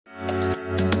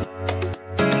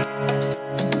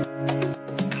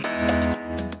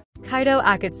Kaido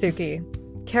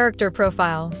Akatsuki. Character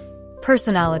profile.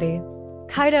 Personality.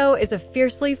 Kaido is a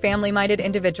fiercely family-minded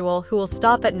individual who will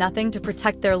stop at nothing to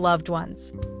protect their loved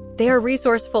ones. They are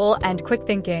resourceful and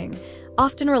quick-thinking,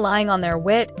 often relying on their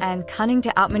wit and cunning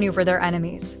to outmaneuver their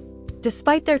enemies.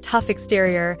 Despite their tough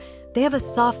exterior, they have a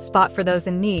soft spot for those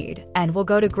in need and will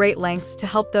go to great lengths to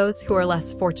help those who are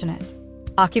less fortunate.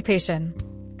 Occupation.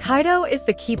 Kaido is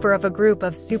the keeper of a group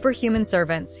of superhuman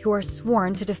servants who are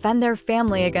sworn to defend their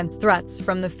family against threats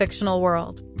from the fictional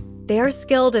world. They are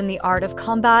skilled in the art of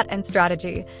combat and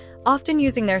strategy, often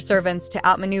using their servants to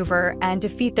outmaneuver and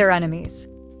defeat their enemies.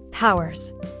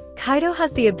 Powers. Kaido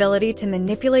has the ability to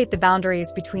manipulate the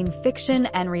boundaries between fiction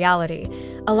and reality,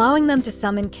 allowing them to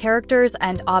summon characters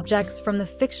and objects from the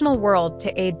fictional world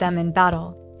to aid them in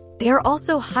battle. They are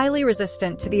also highly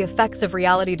resistant to the effects of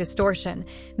reality distortion,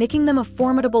 making them a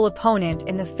formidable opponent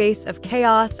in the face of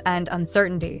chaos and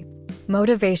uncertainty.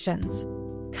 Motivations.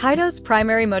 Kaido's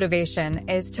primary motivation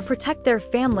is to protect their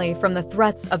family from the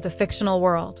threats of the fictional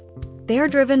world. They are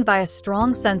driven by a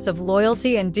strong sense of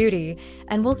loyalty and duty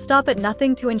and will stop at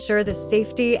nothing to ensure the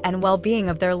safety and well-being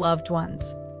of their loved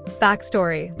ones.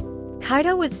 Backstory.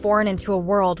 Kaido was born into a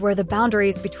world where the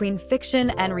boundaries between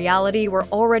fiction and reality were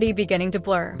already beginning to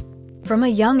blur. From a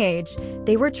young age,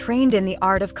 they were trained in the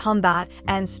art of combat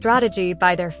and strategy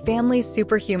by their family's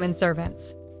superhuman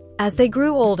servants. As they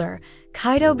grew older,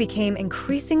 Kaido became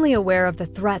increasingly aware of the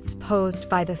threats posed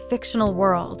by the fictional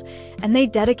world, and they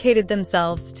dedicated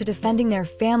themselves to defending their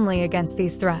family against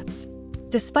these threats.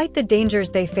 Despite the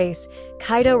dangers they face,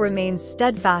 Kaido remains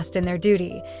steadfast in their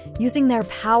duty, using their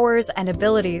powers and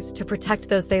abilities to protect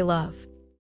those they love.